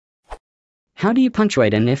How do you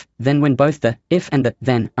punctuate an if, then when both the if and the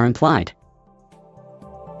then are implied?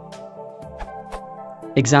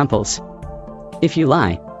 Examples. If you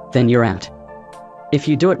lie, then you're out. If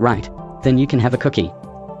you do it right, then you can have a cookie.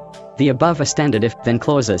 The above are standard if-then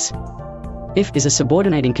clauses. If is a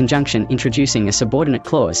subordinating conjunction introducing a subordinate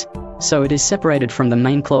clause, so it is separated from the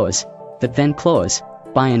main clause, the then clause,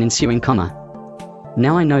 by an ensuing comma.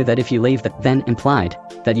 Now I know that if you leave the then implied,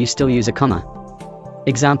 that you still use a comma.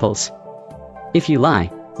 Examples. If you lie,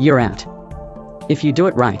 you're out. If you do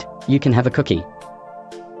it right, you can have a cookie.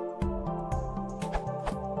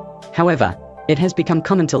 However, it has become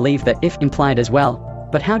common to leave the if implied as well,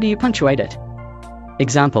 but how do you punctuate it?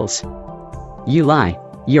 Examples. You lie,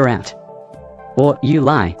 you're out. Or you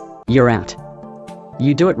lie, you're out.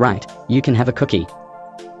 You do it right, you can have a cookie.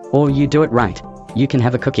 Or you do it right, you can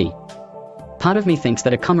have a cookie. Part of me thinks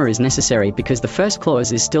that a comma is necessary because the first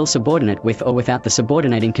clause is still subordinate with or without the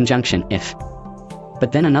subordinating conjunction if.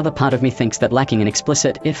 But then another part of me thinks that lacking an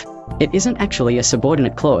explicit if, it isn't actually a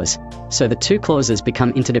subordinate clause, so the two clauses become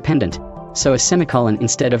interdependent, so a semicolon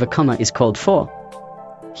instead of a comma is called for.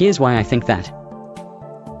 Here's why I think that.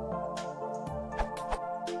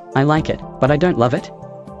 I like it, but I don't love it.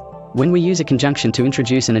 When we use a conjunction to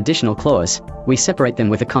introduce an additional clause, we separate them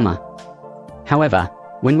with a comma. However,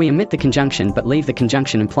 when we omit the conjunction but leave the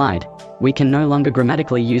conjunction implied, we can no longer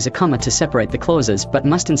grammatically use a comma to separate the clauses but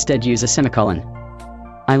must instead use a semicolon.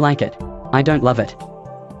 I like it, I don't love it.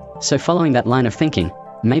 So following that line of thinking,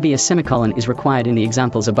 maybe a semicolon is required in the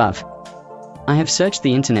examples above. I have searched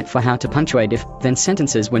the internet for how to punctuate if-then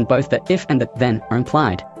sentences when both the if and the then are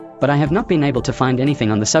implied, but I have not been able to find anything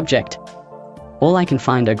on the subject. All I can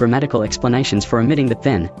find are grammatical explanations for omitting the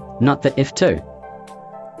then, not the if too.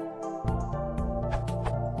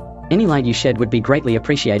 Any light you shed would be greatly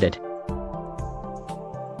appreciated.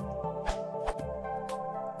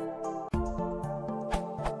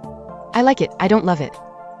 I like it, I don't love it.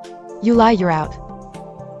 You lie, you're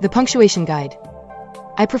out. The Punctuation Guide.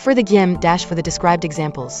 I prefer the dash for the described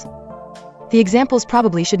examples. The examples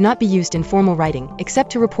probably should not be used in formal writing,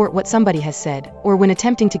 except to report what somebody has said, or when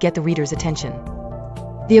attempting to get the reader's attention.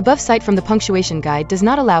 The above cite from the Punctuation Guide does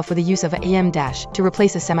not allow for the use of a dash to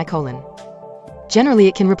replace a semicolon. Generally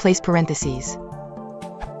it can replace parentheses.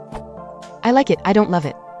 I like it, I don't love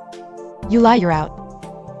it. You lie, you're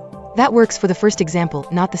out. That works for the first example,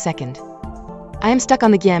 not the second. I am stuck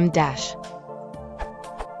on the dash.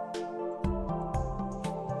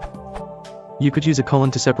 You could use a colon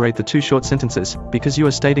to separate the two short sentences, because you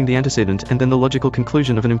are stating the antecedent and then the logical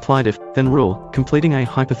conclusion of an implied if-then rule, completing a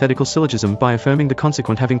hypothetical syllogism by affirming the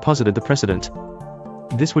consequent having posited the precedent.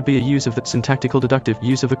 This would be a use of the syntactical deductive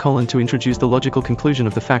use of a colon to introduce the logical conclusion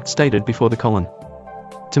of the fact stated before the colon.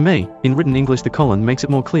 To me, in written English the colon makes it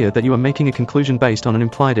more clear that you are making a conclusion based on an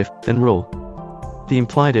implied if-then rule. The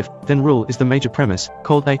implied if-then rule is the major premise,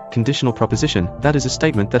 called a conditional proposition, that is a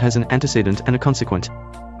statement that has an antecedent and a consequent.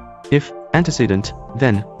 If, antecedent,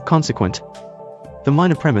 then, consequent. The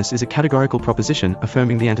minor premise is a categorical proposition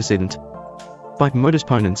affirming the antecedent. By modus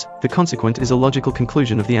ponens, the consequent is a logical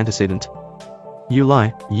conclusion of the antecedent. You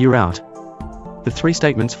lie, you're out. The three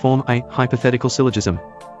statements form a hypothetical syllogism.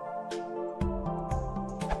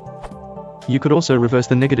 You could also reverse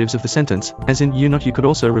the negatives of the sentence, as in you not. You could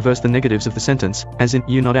also reverse the negatives of the sentence, as in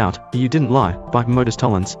you not out, you didn't lie, by modus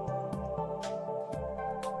tollens.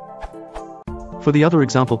 For the other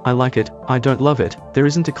example, I like it, I don't love it, there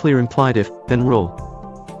isn't a clear implied if-then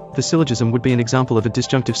rule. The syllogism would be an example of a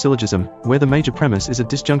disjunctive syllogism, where the major premise is a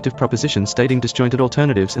disjunctive proposition stating disjointed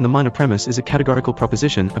alternatives and the minor premise is a categorical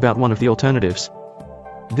proposition about one of the alternatives.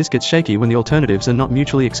 This gets shaky when the alternatives are not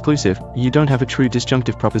mutually exclusive, you don't have a true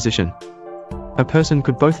disjunctive proposition. A person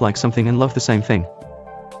could both like something and love the same thing.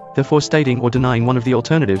 Therefore stating or denying one of the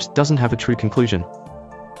alternatives doesn't have a true conclusion.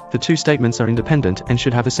 The two statements are independent and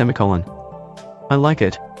should have a semicolon. I like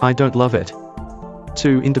it, I don't love it.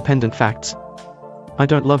 Two independent facts. I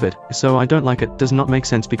don't love it, so I don't like it does not make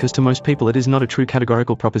sense because to most people it is not a true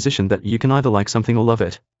categorical proposition that you can either like something or love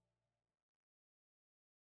it.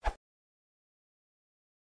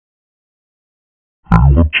 Hey,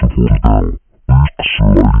 what's your order? Big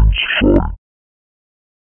slides, son.